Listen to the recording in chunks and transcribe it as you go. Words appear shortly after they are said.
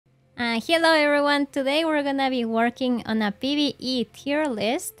Hello everyone, today we're gonna be working on a PVE tier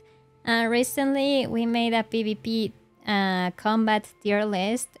list. Recently we made a PvP combat tier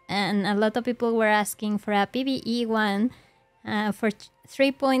list and a lot of people were asking for a PVE one for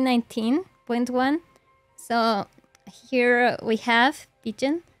 3.19.1. So here we have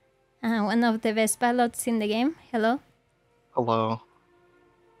Pigeon, one of the best pilots in the game. Hello. Hello.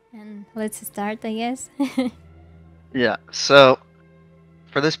 And let's start, I guess. Yeah, so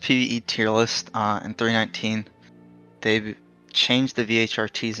for this PvE tier list in 319, they've changed the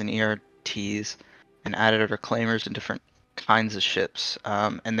VHRTs and ERTs and added reclaimers and different kinds of ships.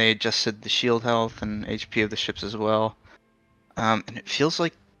 And they adjusted the shield health and HP of the ships as well. And it feels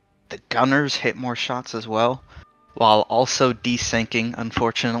like the gunners hit more shots as well, while also desyncing,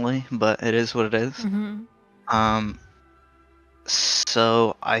 unfortunately, but it is what it is. Mhm.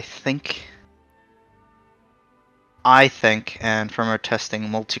 So I think, and from our testing,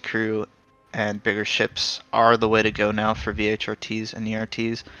 multi-crew and bigger ships are the way to go now for VHRTs and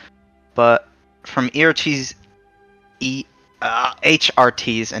ERTs. But from HRTs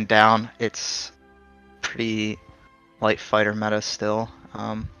and down, it's pretty light fighter meta still.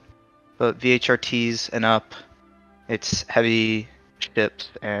 But VHRTs and up, it's heavy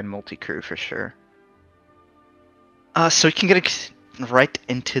ships and multi-crew for sure. So we can get right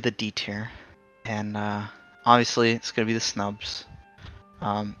into the D tier, and obviously it's gonna be the snubs,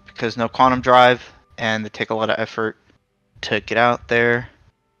 because no quantum drive, and they take a lot of effort to get out there.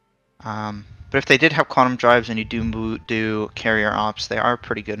 But if they did have quantum drives and you do carrier ops, they are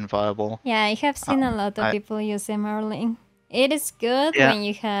pretty good and viable. Yeah, I have seen a lot of people use them early. It is good Yeah. when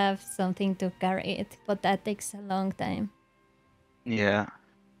you have something to carry it, but that takes a long time. Yeah.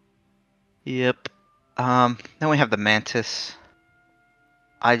 Yep. Then we have the Mantis.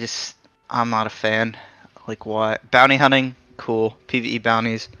 I'm not a fan. Like what? Bounty hunting, cool. PvE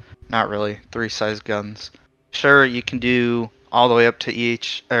bounties, not really. 3 size guns. Sure, you can do all the way up to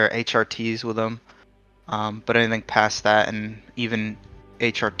HRTs with them. But anything past that, and even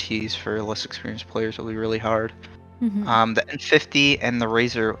HRTs for less experienced players, will be really hard. Mhm. The N50 and the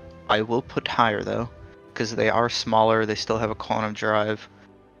Razor, I will put higher though, because they are smaller. They still have a quantum drive.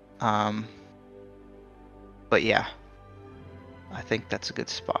 But yeah, I think that's a good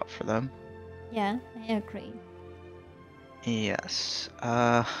spot for them. Yeah, I agree. Yes.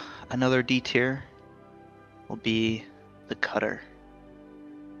 Another D tier will be the Cutter.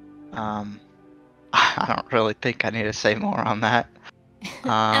 I don't really think I need to say more on that.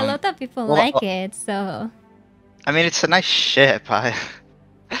 A lot of people Well, like it, so I mean, it's a nice ship. For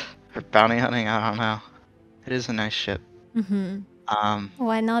bounty hunting, I don't know. It is a nice ship. mhm. Um,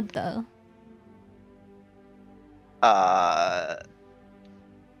 Why not though? uh,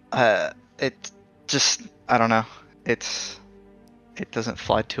 it just, I don't know. It doesn't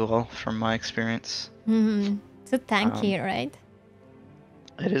fly too well from my experience. Mhm. It's a tanky, right?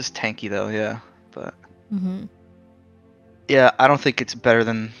 It is tanky though, yeah. But Mhm. yeah, I don't think it's better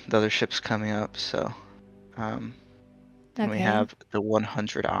than the other ships coming up. So, then we Okay. have the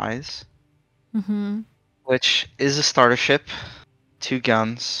 100 Eyes, Mhm. which is a starter ship, 2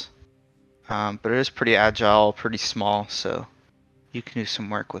 guns, but it is pretty agile, pretty small, so you can do some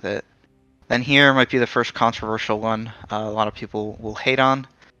work with it. Then here might be the first controversial one. A lot of people will hate on.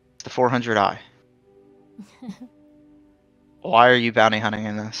 It's the 400 Eye. Why are you bounty hunting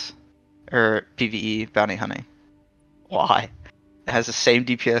in this? Or PvE bounty hunting? Why? It has the same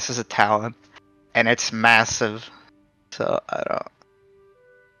DPS as a Talon, and it's massive. So I don't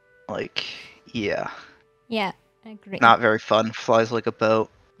like. Yeah, Yeah, I agree. not very fun. Flies like a boat.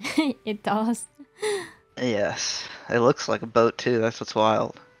 It does. Yes, it looks like a boat too. That's what's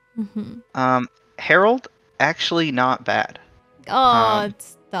wild. Mhm. Herald, actually not bad. Oh,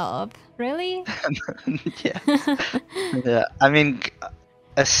 stop. Really? Yeah, yeah. I mean,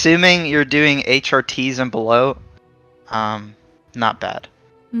 assuming you're doing HRTs and below, not bad.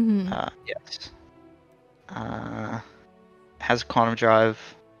 Mhm. Yes. Has a quantum drive.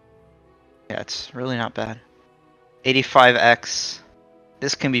 Yeah, it's really not bad. 85X.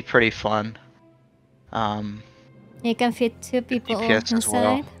 This can be pretty fun. You can fit 2 Good people DPS as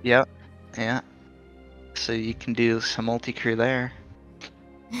well. inside. Yep. Yeah. So you can do some multi-crew there.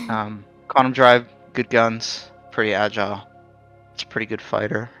 Quantum drive, good guns, pretty agile. It's a pretty good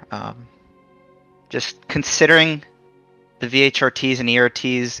fighter. Just considering the VHRTs and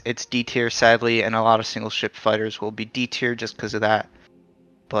ERTs, it's D tier sadly, and a lot of single ship fighters will be D tier just because of that.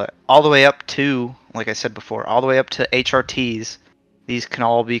 But all the way up to, like I said before, all the way up to HRTs, these can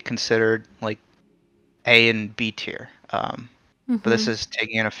all be considered like A and B tier. But this is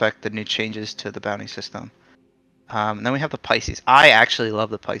taking in effect the new changes to the bounty system. Then we have the Pisces. I actually love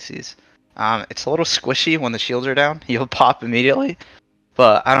the Pisces. It's a little squishy when the shields are down. You'll pop immediately.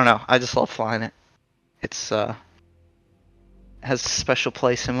 But I don't know. I just love flying it. It's has a special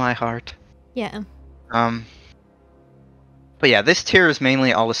place in my heart. Yeah. But yeah, this tier is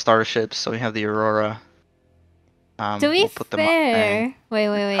mainly all the starships. So we have the Aurora. To be fair,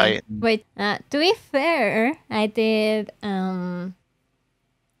 wait. To be fair, I did a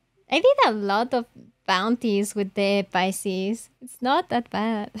lot of bounties with the Pisces. It's not that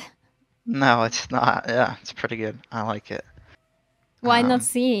bad. No, it's not. Yeah, it's pretty good. I like it. Why not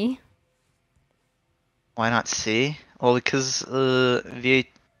C? Why not C? Well, because V8,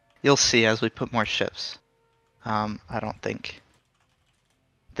 you'll see as we put more ships. I don't think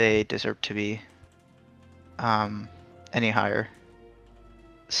they deserve to be any higher.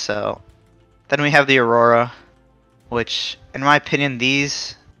 So then we have the Aurora, which, in my opinion,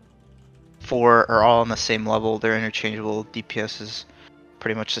 these four are all on the same level. They're interchangeable. DPS is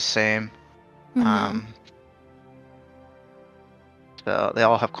pretty much the same. So they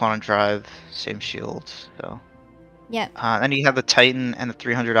all have quantum drive, same shields. So yeah. Then you have the Titan and the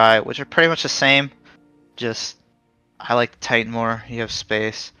 300i, which are pretty much the same. Just I like the Titan more. You have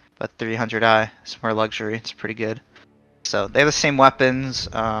space, but 300i is more luxury. It's pretty good. So they have the same weapons.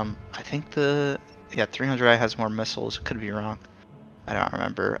 I think 300i has more missiles. Could be wrong. I don't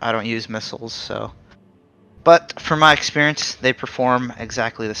remember. I don't use missiles, so. But from my experience, they perform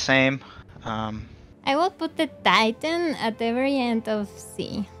exactly the same. I will put the Titan at the very end of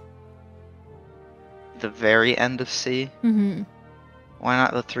C. The very end of C? Mm-hmm. Why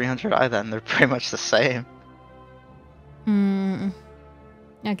not the 300i then? They're pretty much the same.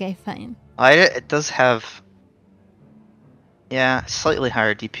 Okay, fine. It does have, yeah, slightly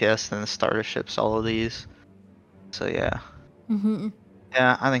higher DPS than the starter ships, all of these. So yeah.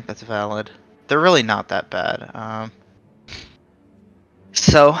 Yeah, I think that's valid. They're really not that bad.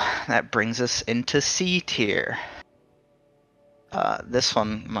 So that brings us into C tier. This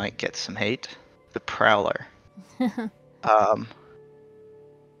one might get some hate. The Prowler.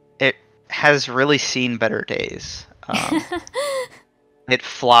 It has really seen better days. It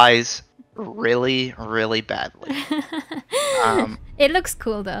flies really, really badly. It looks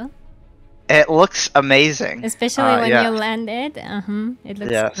cool though. It looks amazing. Especially when you land it. It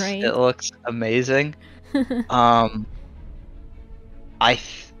looks great. It looks amazing.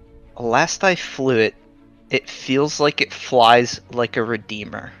 Last I flew it, it feels like it flies like a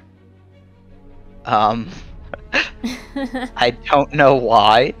Redeemer. I don't know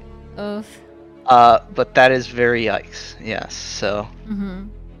why. Oof. But that is very yikes. Yes. So.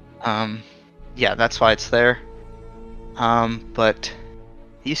 Yeah, that's why it's there. But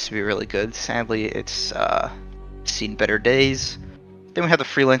it used to be really good. Sadly, it's seen better days. Then we have the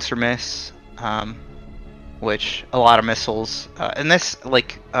Freelancer Miss, which a lot of missiles. And this,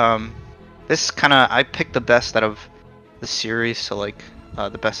 this kind of, I picked the best out of the series. So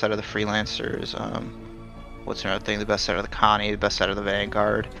the best out of the Freelancers. What's another thing? The best out of the Connie, the best out of the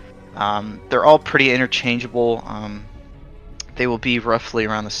Vanguard. They're all pretty interchangeable. They will be roughly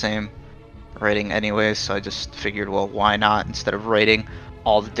around the same rating anyways, so I just figured, well, why not, instead of rating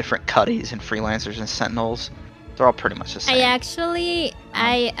all the different cutties and Freelancers and Sentinels, they're all pretty much the same.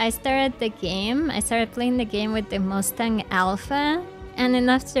 I started the game, I started playing the game with the Mustang Alpha, and then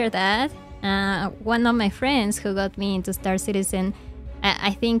after that, one of my friends who got me into Star Citizen,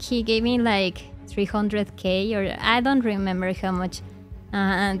 I think he gave me like 300k, or I don't remember how much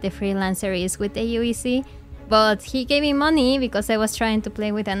the Freelancer is with the UEC, but he gave me money because I was trying to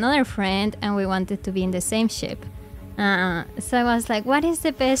play with another friend and we wanted to be in the same ship. So I was like, what is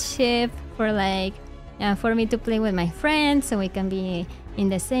the best ship for for me to play with my friend so we can be in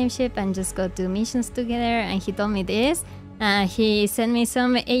the same ship and just go do missions together? And he told me this. He sent me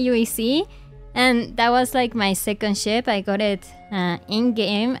some AUEC, and that was like my second ship. I got it in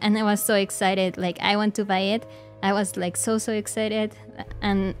game and I was so excited. Like, I want to buy it. I was like so excited,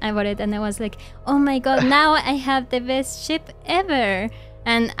 and I bought it and I was like, oh my god, now I have the best ship ever.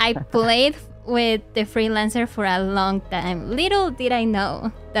 And I played with the Freelancer for a long time. Little did I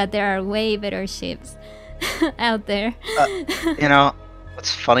know that there are way better ships out there. You know,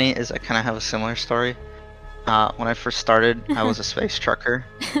 what's funny is I kind of have a similar story. When I first started, I was a space trucker,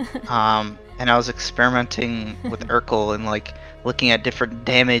 and I was experimenting with Urkel and looking at different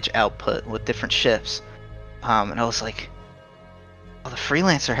damage output with different ships. And I was like, well, the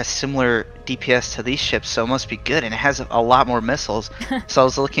Freelancer has similar DPS to these ships, so it must be good, and it has a lot more missiles. So I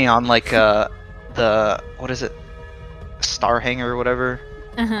was looking on the, what is it, Star Hanger or whatever,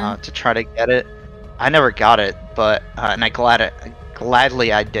 to try to get it. I never got it, but and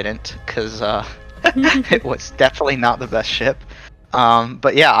gladly I didn't, because It was definitely not the best ship.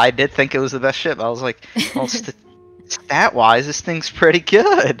 But yeah, I did think it was the best ship. I was like, well, stat-wise, this thing's pretty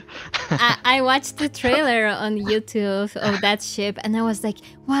good. I watched the trailer on YouTube of that ship, and I was like,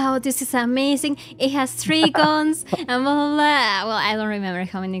 wow, this is amazing. It has 3 guns, and blah, blah, blah. Well, I don't remember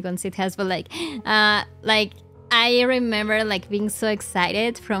how many guns it has, but like I remember like being so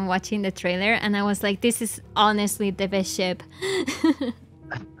excited from watching the trailer, and I was like, this is honestly the best ship.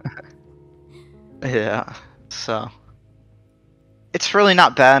 Yeah, so it's really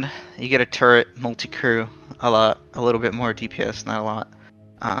not bad. You get a turret, multi-crew, a little bit more DPS, not a lot.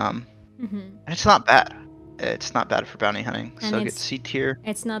 And it's not bad. It's not bad for bounty hunting. And so get C tier.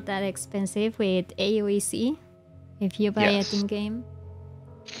 It's not that expensive with AOEC if you buy it in game.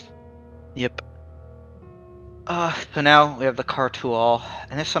 Yep. So now we have the car tool,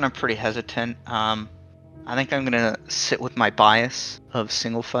 and this one I'm pretty hesitant. I think I'm gonna sit with my bias of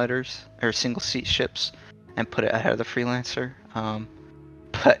single fighters or single seat ships and put it ahead of the freelancer.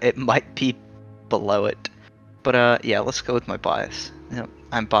 But it might be below it. But yeah, let's go with my bias. Yep,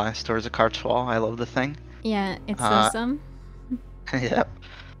 I'm biased towards the car tool. I love the thing. Yeah, it's awesome. Yep.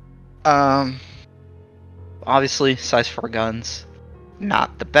 Obviously, size 4 guns,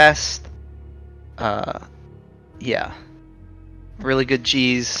 not the best. Yeah. Really good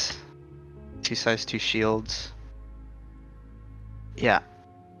Gs. 2 size 2 shields. Yeah.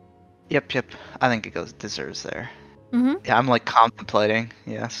 Yep. I think it deserves there. Yeah, I'm like contemplating.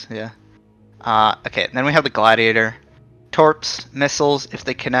 Yes, yeah. Okay, then we have the Gladiator. Torps, missiles, if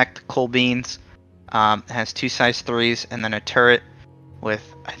they connect, coal beans. It has 2 size 3s and then a turret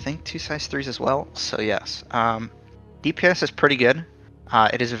with, I think, 2 size 3s as well. So yes. DPS is pretty good.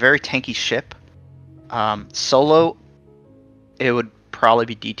 It is a very tanky ship. Solo, it would probably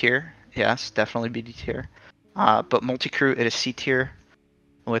be D tier. Yes, definitely be D tier. But multi-crew, it is C tier.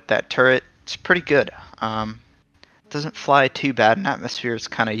 With that turret, it's pretty good. Doesn't fly too bad in atmosphere. It's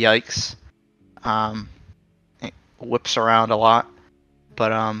kind of yikes. It whips around a lot.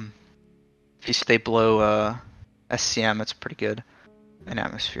 But if you stay below SCM, it's pretty good in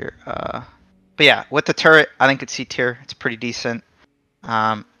atmosphere. But yeah, with the turret, I think it's C tier. It's pretty decent.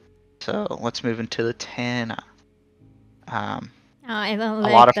 So let's move into the Tana. I don't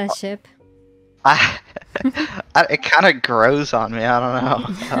like that ship. It kind of grows on me. I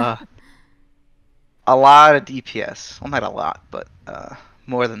don't know. A lot of DPS. Well, not a lot, but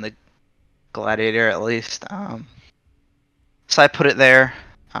more than the Gladiator at least. So I put it there.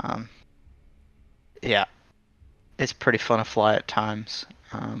 Yeah, it's pretty fun to fly at times.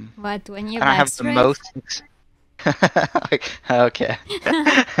 But when you I have the most. Okay.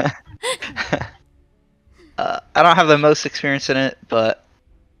 I don't have the most experience in it, but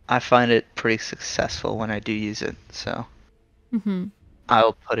I find it pretty successful when I do use it. So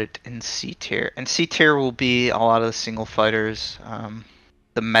I'll put it in C tier, and C tier will be a lot of the single fighters,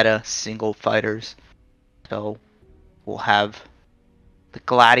 the meta single fighters. So we'll have the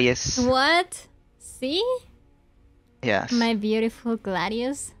Gladius. What? See? Yes. My beautiful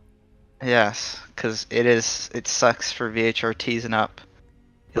Gladius. Yes, because it sucks for VHRTs and up.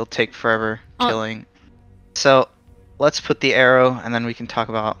 It'll take forever killing. So let's put the arrow, and then we can talk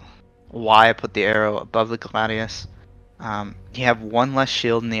about why I put the arrow above the Gladius. You have 1 less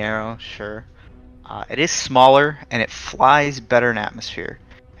shield in the arrow, sure. It is smaller, and it flies better in atmosphere.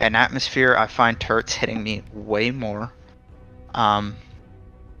 In atmosphere, I find turrets hitting me way more.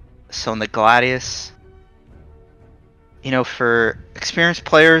 So in the Gladius, for experienced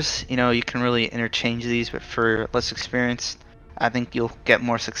players, you can really interchange these, but for less experienced, I think you'll get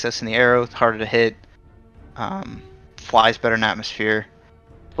more success in the arrow. It's harder to hit. Flies better in atmosphere.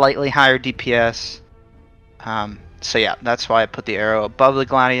 Slightly higher DPS. So yeah, that's why I put the arrow above the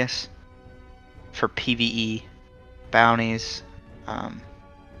Gladius for PVE bounties.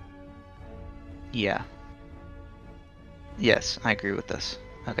 Yeah. Yes, I agree with this.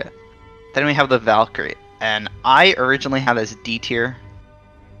 Okay. Then we have the Valkyrie, and I originally had this D tier.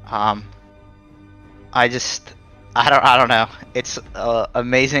 I don't know. It's an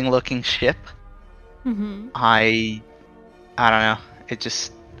amazing looking ship. I don't know. It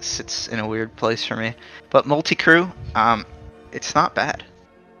just sits in a weird place for me. But multi-crew, it's not bad.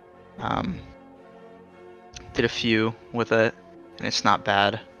 Did a few with it, and it's not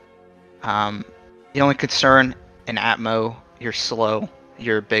bad. The only concern in Atmo, you're slow.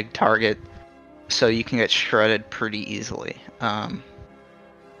 You're a big target, so you can get shredded pretty easily.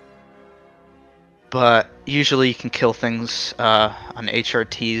 But usually you can kill things on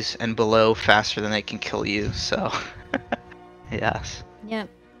HRTs and below faster than they can kill you, so yes. Yep.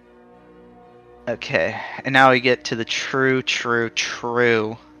 Okay, and now we get to the true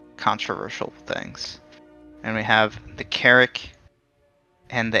controversial things. And we have the Carrack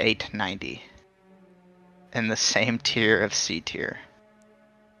and the 890 in the same tier of C tier.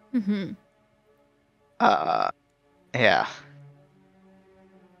 Mm-hmm. Yeah.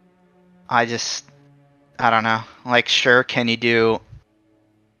 I don't know. Like, sure, can you do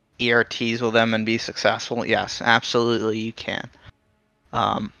ERTs with them and be successful? Yes, absolutely you can.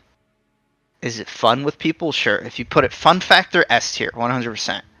 Is it fun with people? Sure. If you put it fun factor, S tier,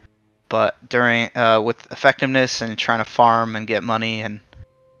 100%. But during with effectiveness and trying to farm and get money and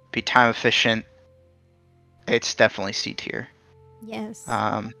be time efficient, it's definitely C tier. Yes.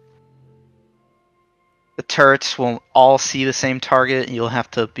 The turrets won't all see the same target. You'll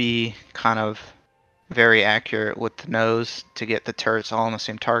have to be kind of very accurate with the nose to get the turrets all on the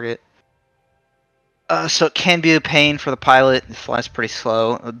same target. So it can be a pain for the pilot. It flies pretty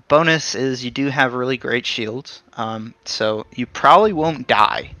slow. The bonus is you do have really great shields. So you probably won't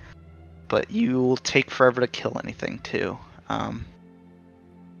die, but you will take forever to kill anything too.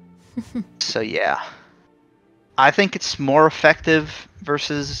 So yeah. I think it's more effective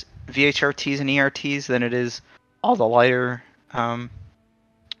versus VHRTs and ERTs than it is all the lighter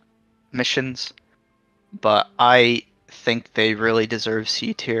missions. But I think they really deserve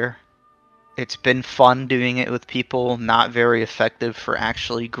C tier. It's been fun doing it with people, not very effective for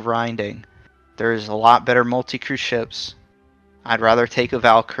actually grinding. There's a lot better multi-crew ships. I'd rather take a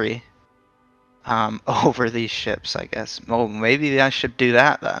Valkyrie over these ships, I guess. Well, maybe I should do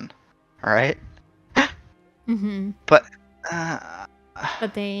that then. Alright? Mm-hmm. But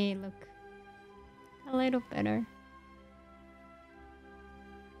they look a little better.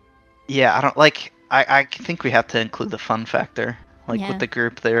 yeah, I don't like. I think we have to include the fun factor. Like with the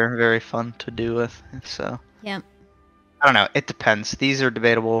group, they're very fun to do with. So yeah, I don't know. It depends. These are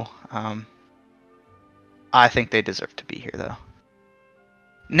debatable. I think they deserve to be here though.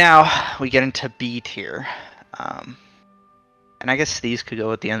 Now we get into B tier, and I guess these could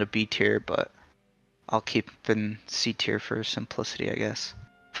go at the end of B tier, but I'll keep in C tier for simplicity, I guess.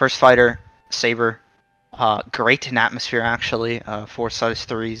 First fighter, Saber. Great in atmosphere actually. 4 size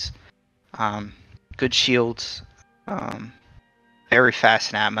 3s. Good shields. Very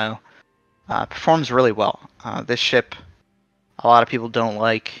fast in ammo. Performs really well. This ship, a lot of people don't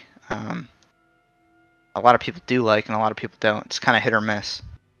like. A lot of people do like, and a lot of people don't. It's kind of hit or miss.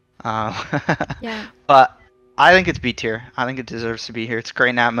 yeah. But I think it's B tier. I think it deserves to be here. It's great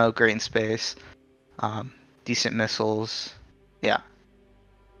in ammo, great in space. Decent missiles. Yeah.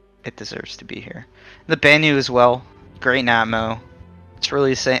 It deserves to be here. The Banu as well. Great in ammo. It's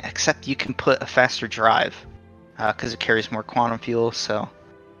really the same, except you can put a faster drive. Because it carries more quantum fuel, so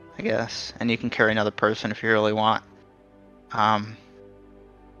I guess. And you can carry another person if you really want.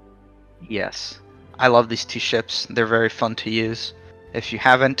 Yes. I love these two ships. They're very fun to use. If you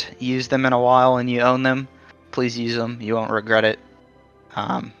haven't used them in a while and you own them, please use them. You won't regret it.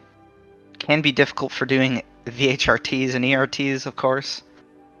 Can be difficult for doing VHRTs and ERTs, of course.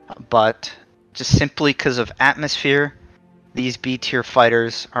 But just simply because of atmosphere, these B tier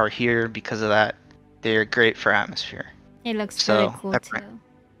fighters are here because of that. They're great for atmosphere. It looks really cool too.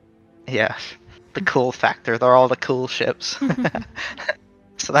 Yeah, the cool factor. They're all the cool ships.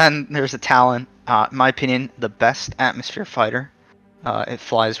 So then there's a Talon. In my opinion, the best atmosphere fighter. It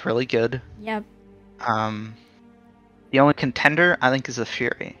flies really good. Yep. The only contender I think is the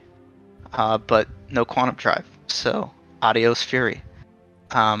Fury, but no quantum drive. So adios Fury.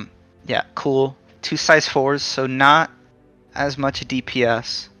 Yeah, cool. 2 size 4s, so not as much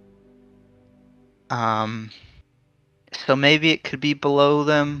DPS. So maybe it could be below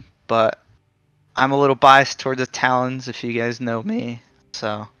them, but I'm a little biased towards the Talons, if you guys know me.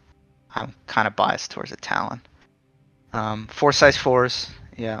 So I'm kind of biased towards the Talon. 4 size 4s,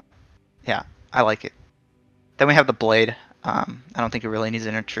 yeah, I like it. Then we have the Blade. I don't think it really needs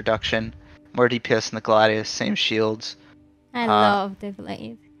an introduction. More DPS than the Gladius, same shields. I love the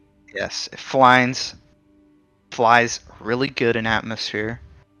Blade. Yes, it flies really good in atmosphere,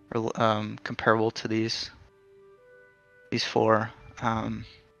 comparable to these 4.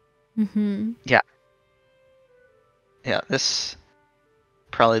 Yeah, this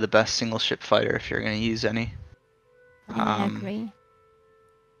probably the best single ship fighter if you're gonna use any. I agree.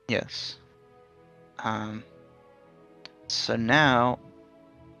 Yes. So now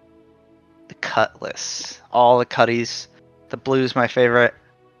the Cutlass. All the cutties. The blue's my favorite.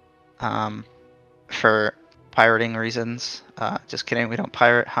 For pirating reasons. Just kidding, we don't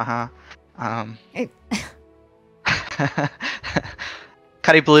pirate, haha.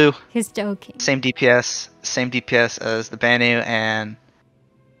 Cutty blue. He's joking. Same DPS as the Banu and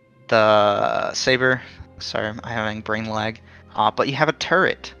the Saber. Sorry, I'm having brain lag. But you have a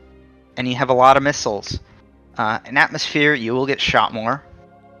turret. and you have a lot of missiles. In atmosphere, you will get shot more.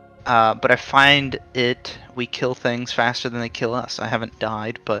 But I find we kill things faster than they kill us. I haven't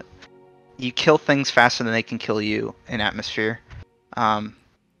died, but you kill things faster than they can kill you in atmosphere. With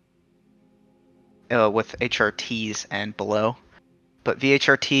HRTs and below. But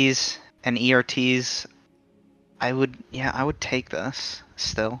VHRTs and ERTs, I would take this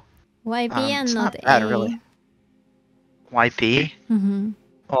still. Why B and it's not bad, A? really. Why B? Mm-hmm.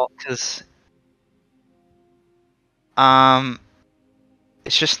 Well, because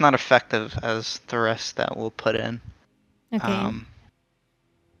it's just not effective as the rest that we'll put in. Okay.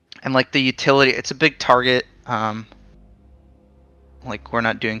 And like the utility, it's a big target. Like we're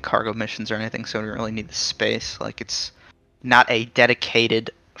not doing cargo missions or anything, so we don't really need the space. Like it's not a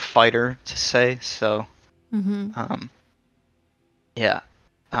dedicated fighter to say. So, yeah.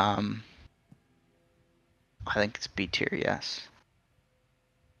 I think it's B tier, yes.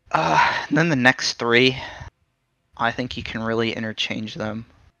 And then the next three, I think you can really interchange them.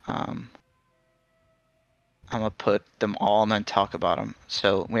 I'm gonna put them all and then talk about them.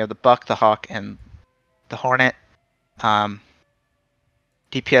 So we have the Buck, the Hawk, and the Hornet. DPS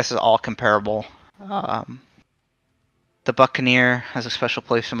is all comparable. The Buccaneer has a special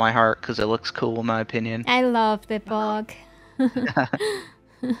place in my heart because it looks cool, in my opinion. I love the Buck.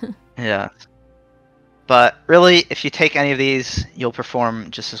 Yeah. But really, if you take any of these, you'll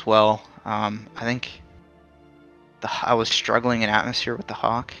perform just as well. I think I was struggling in atmosphere with the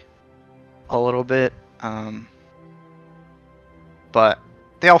Hawk a little bit. But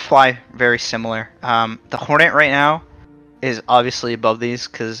they all fly very similar. The Hornet right now is obviously above these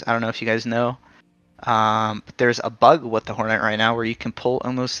because I don't know if you guys know. But there's a bug with the Hornet right now where you can pull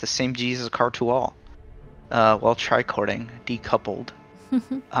almost the same Gs as a car to wall while tricording, decoupled.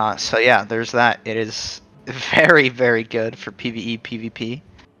 So yeah, there's that. It is very, very good for PvE, PvP.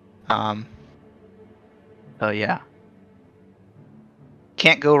 So yeah.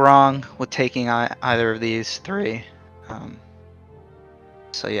 Can't go wrong with taking either of these three.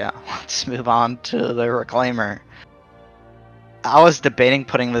 So yeah, let's move on to the Reclaimer. I was debating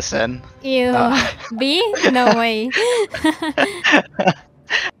putting this in. Ew. B? No way.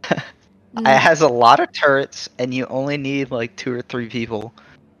 It has a lot of turrets, and you only need like 2 or 3 people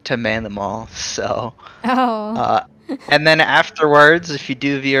to man them all. So. Oh. And then afterwards, if you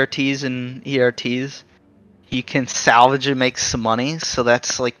do VRTs and ERTs, you can salvage and make some money. So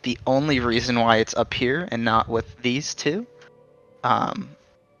that's like the only reason why it's up here and not with these two. Can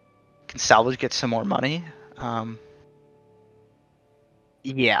salvage, get some more money.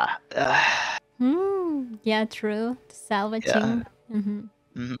 Yeah. Yeah, true. Salvaging. Yeah.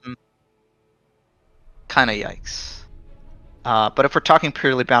 Kind of yikes. But if we're talking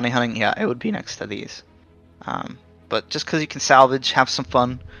purely bounty hunting, yeah, it would be next to these. But just because you can salvage, have some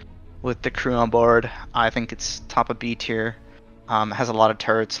fun with the crew on board, I think it's top of B tier. It has a lot of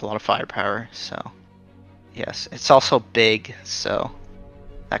turrets, a lot of firepower, so yes. It's also big, so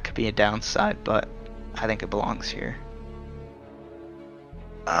that could be a downside, but I think it belongs here.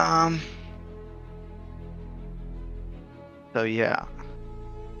 So yeah.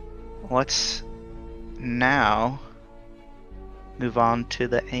 Let's now move on to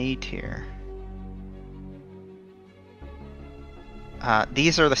the A tier.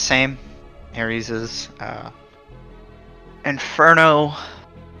 These are the same. Ares's Inferno,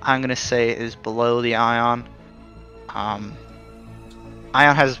 I'm gonna say, is below the Ion. Ion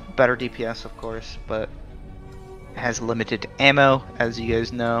has better DPS, of course, but it has limited ammo, as you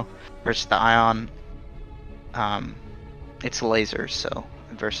guys know, versus the Ion. It's lasers, so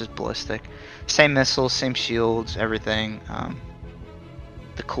versus ballistic. Same missiles, same shields, everything.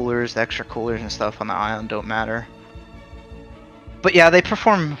 The coolers, the extra coolers and stuff on the Ion don't matter. But yeah, they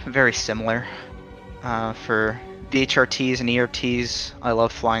perform very similar. For the HRTs and ERTs, I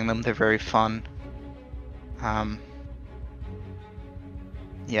love flying them. They're very fun.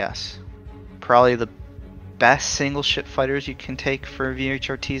 Yes. Probably the best single ship fighters you can take for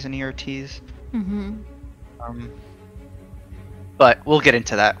VHRTs and ERTs. But we'll get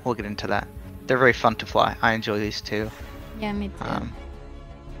into that. They're very fun to fly. I enjoy these too. Yeah, me too.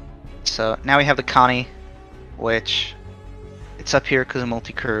 So now we have the Connie, which it's up here because of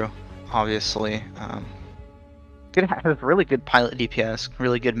multi-crew, obviously. It has really good pilot DPS,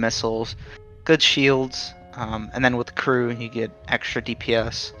 really good missiles, good shields, and then with the crew you get extra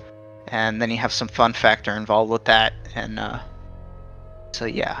DPS, and then you have some fun factor involved with that, and so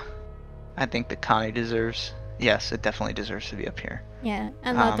yeah, I think the Connie deserves, yes, it definitely deserves to be up here. Yeah,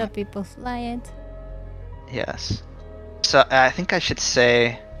 a lot of people fly it. Yes. So I think I should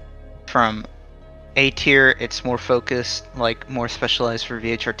say from A tier, it's more focused, like more specialized for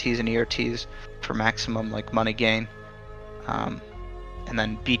VHRTs and ERTs for maximum like money gain. And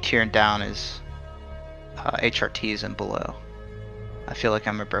then B tier and down is HRTs and below. I feel like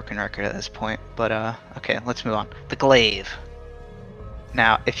I'm a broken record at this point, but okay, let's move on. The glaive.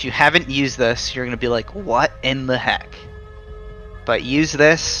 Now, if you haven't used this, you're gonna be like, what in the heck? But use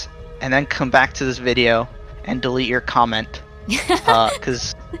this, and then come back to this video and delete your comment,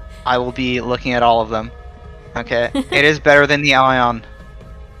 because I will be looking at all of them. Okay, it is better than the Ion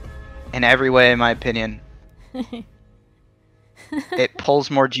in every way, in my opinion. It pulls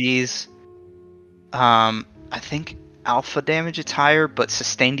more Gs. I think alpha damage it's higher, but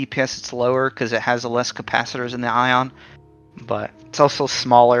sustained DPS it's lower because it has less capacitors in the Ion. But it's also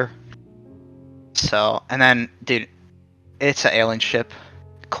smaller. So, and then, dude, it's an alien ship.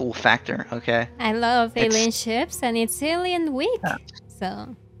 Cool factor, okay? I love alien ships, and it's alien weak. Yeah.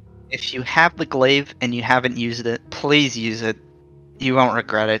 So, if you have the glaive and you haven't used it, please use it. You won't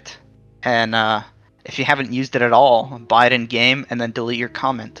regret it. And if you haven't used it at all, buy it in game and then delete your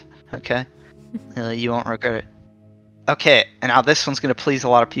comment, okay? You won't regret it. Okay, and now this one's gonna please a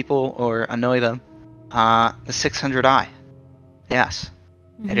lot of people or annoy them. The 600i. Yes,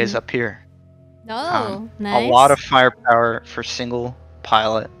 it is up here. Oh, nice. A lot of firepower for single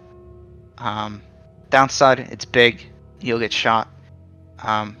pilot. Downside, it's big. You'll get shot.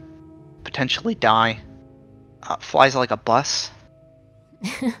 Potentially die. Flies like a bus.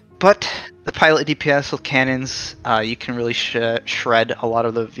 But the pilot DPS with cannons, you can really shred a lot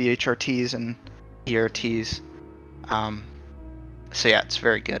of the VHRTs and ERTs. So yeah, it's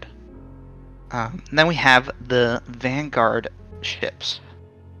very good. And then we have the Vanguard ships.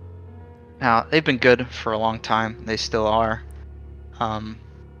 Now, they've been good for a long time. They still are.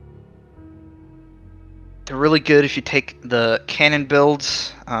 They're really good if you take the cannon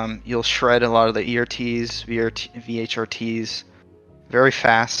builds. You'll shred a lot of the ERTs, VHRTs very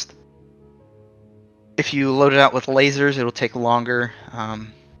fast. If you load it out with lasers, it'll take longer.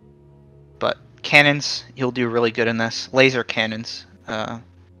 But cannons, you'll do really good in this. Laser cannons,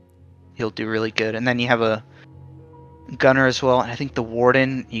 you'll do really good. And then you have a gunner as well. And I think the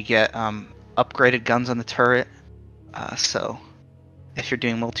Warden, you get upgraded guns on the turret. So if you're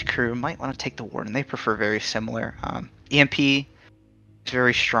doing multi-crew, you might want to take the Warden. They prefer very similar. EMP is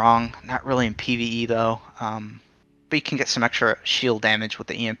very strong. Not really in PVE though. But you can get some extra shield damage with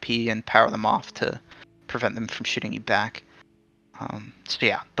the EMP and power them off to prevent them from shooting you back. So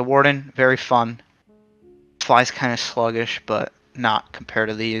yeah, the Warden, very fun. Flies kind of sluggish, but not compared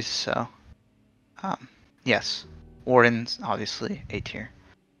to these, so yes. Warden's obviously A tier.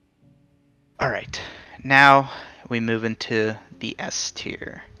 Alright, now we move into the S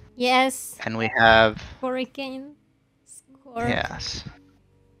tier. Yes. And we have Hurricane Scorp. Yes.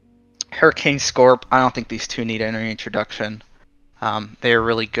 Hurricane Scorp, I don't think these two need any introduction. They are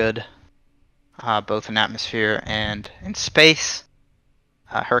really good, both in atmosphere and in space.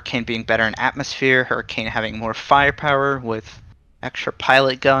 Hurricane being better in atmosphere, Hurricane having more firepower with extra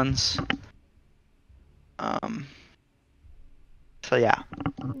pilot guns. So yeah.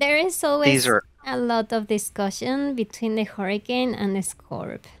 There is always a lot of discussion between the Hurricane and the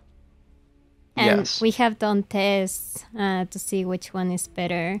Scorp. And yes. We have done tests to see which one is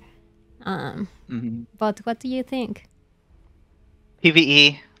better. But what do you think?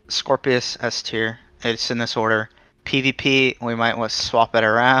 PVE, Scorpius S tier. It's in this order. PvP, we might want to swap it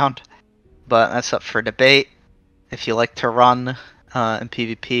around, but that's up for debate. If you like to run in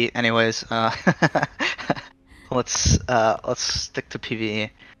PvP, anyways, let's stick to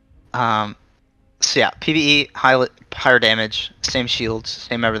PvE. So yeah, PvE, higher damage, same shields,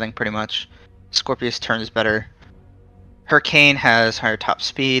 same everything pretty much. Scorpius turn is better. Hurricane has higher top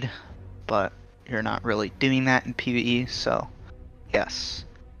speed, but you're not really doing that in PvE, so yes.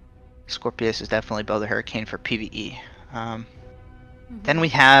 Scorpius is definitely above the Hurricane for PvE. Then we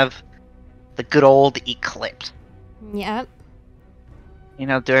have the good old Eclipse. Yep. You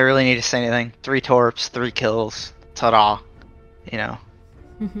know, do I really need to say anything? 3 torps, 3 kills, ta-da. You know.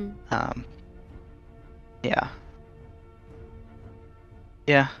 Yeah.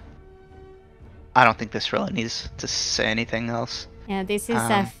 Yeah. I don't think this really needs to say anything else. Yeah, this is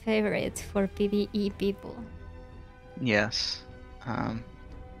a favorite for PvE people. Yes.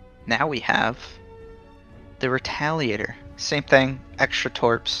 Now we have the Retaliator. Same thing, extra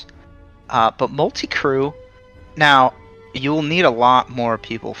torps. But multi-crew, now you'll need a lot more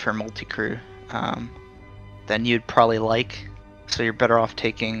people for multi-crew than you'd probably like. So you're better off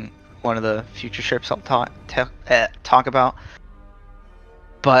taking one of the future ships I'll talk about.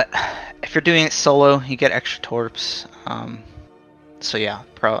 But if you're doing it solo, you get extra torps. So yeah,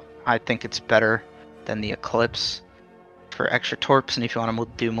 I think it's better. Then the Eclipse for extra torps, and if you want to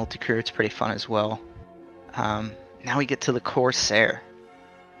do multi-crew, it's pretty fun as well. Now we get to the Corsair,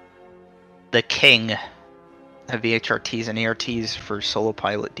 the king of VHRTs and ERTs for solo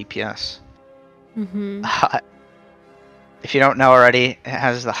pilot DPS. Mm-hmm. If you don't know already, it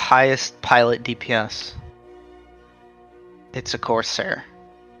has the highest pilot DPS. It's a Corsair.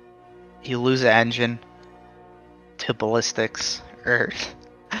 You lose an engine to ballistics or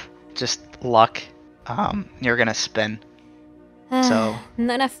just luck, you're gonna spin. So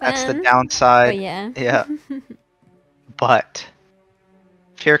not a fan. That's the downside. But yeah. Yeah. But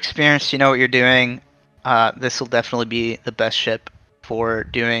if you're experienced, you know what you're doing. This will definitely be the best ship for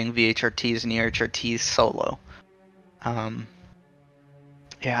doing VHRTs and EHRTs solo. Yeah,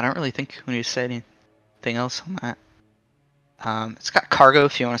 I don't really think we need to say anything else on that. It's got cargo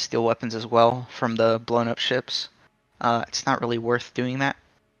if you want to steal weapons as well from the blown up ships. It's not really worth doing that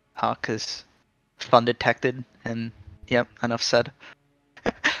because fun detected, and yep, enough said.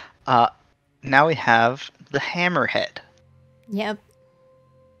 Now we have the Hammerhead. Yep.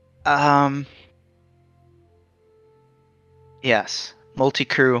 Yes,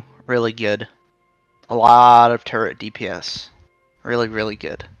 multi-crew, really good. A lot of turret DPS, really, really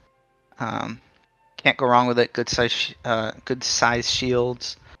good. Can't go wrong with it. Good size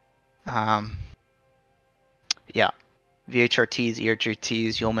shields. Yeah, VHRTs,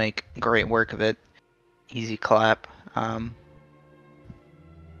 ERGTs, you'll make great work of it. Easy clap.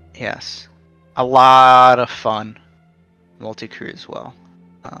 Yes, a lot of fun. Multi-crew as well.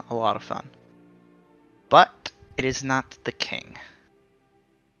 A lot of fun. But it is not the king.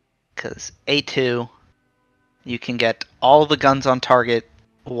 Because A2, you can get all the guns on target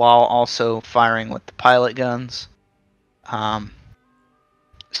while also firing with the pilot guns. So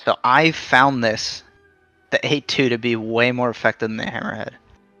I found the A2 to be way more effective than the Hammerhead.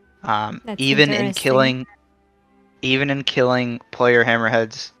 Even in killing player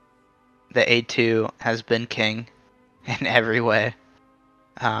Hammerheads, the A2 has been king in every way.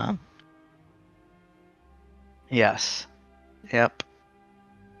 Yes. Yep.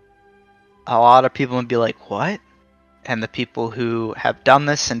 A lot of people would be like, what? And the people who have done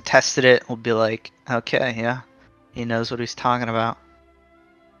this and tested it will be like, okay, yeah, he knows what he's talking about.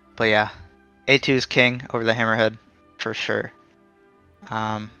 But yeah, A2 is king over the Hammerhead, for sure.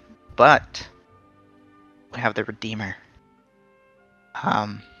 But we have the Redeemer.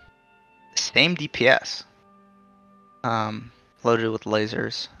 Same DPS. Loaded with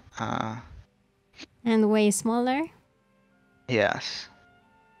lasers. And way smaller. Yes.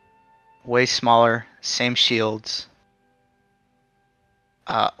 Way smaller, same shields.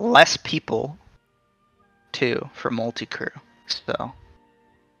 Less people, too, for multi-crew. So,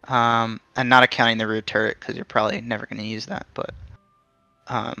 and not accounting the rear turret, because you're probably never going to use that, but,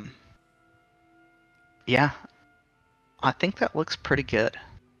 yeah. I think that looks pretty good.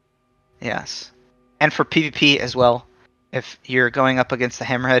 Yes. And for PvP as well, if you're going up against the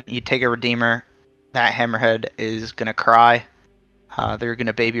Hammerhead, you take a Redeemer, that Hammerhead is going to cry. They're going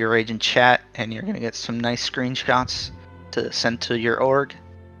to baby your rage in chat, and you're going to get some nice screenshots to send to your org.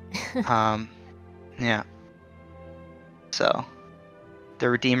 Yeah. So, the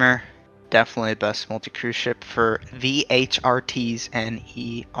Redeemer, definitely the best multi-crew ship for VHRTs and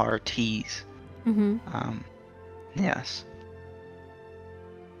ERTs. Mm-hmm. Yes.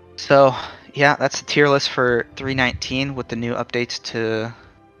 So, yeah, that's the tier list for 3.19 with the new updates to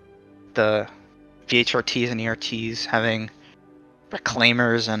the VHRTs and ERTs having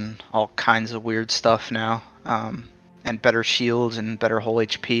reclaimers and all kinds of weird stuff now. And better shields and better whole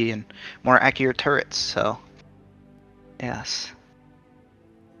HP and more accurate turrets. So, yes.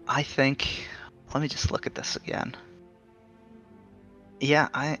 I think, let me just look at this again. Yeah,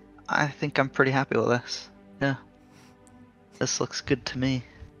 I think I'm pretty happy with this. Yeah. This looks good to me.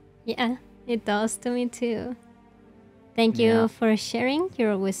 Yeah, it does to me too. Thank you for sharing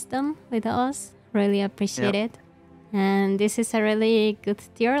your wisdom with us. Really appreciate it. And this is a really good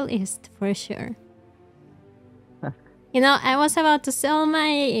tier list for sure. You know, I was about to sell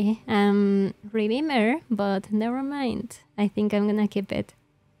my Redeemer, but never mind. I think I'm gonna keep it.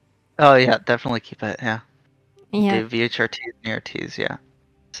 Oh yeah, definitely keep it, yeah. Yeah. Do VHRTs and ERTs, yeah.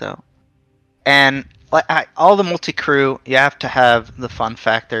 So, and all the multi-crew, you have to have the fun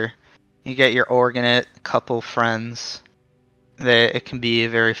factor. You get your org in it, a couple friends. It can be a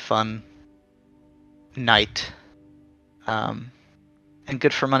very fun night. And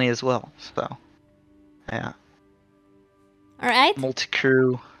good for money as well, so, yeah. Alright.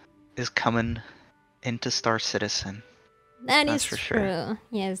 Multi-crew is coming into Star Citizen. That's for true. Sure.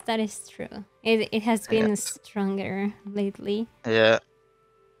 Yes, that is true. It has been stronger lately. Yeah.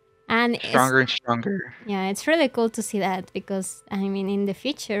 And it's Stronger and stronger. yeah, it's really cool to see that because I mean, in the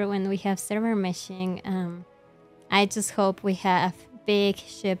future when we have server meshing, I just hope we have big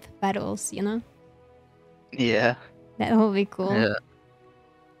ship battles. You know, Yeah. that will be cool. Yeah.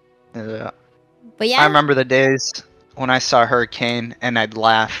 Yeah. But yeah, I remember the days when I saw Hurricane and I'd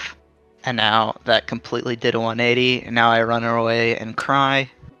laugh, and now that completely did a 180, and now I run away and cry.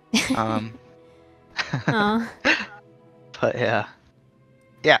 Um, Aw. but yeah.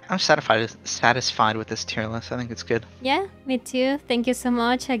 Yeah, I'm satisfied with this tier list. I think it's good. Yeah, me too. Thank you so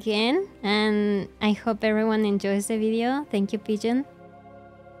much again, and I hope everyone enjoys the video. Thank you, Pigeon.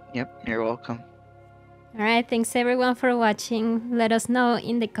 Yep, you're welcome. All right, thanks everyone for watching. Let us know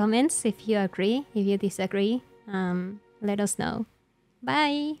in the comments if you agree, if you disagree. Let us know.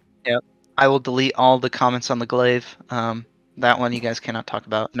 Bye. Yep. I will delete all the comments on the glaive. That one you guys cannot talk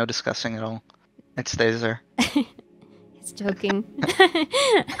about. No discussing at all. It stays there. It's joking.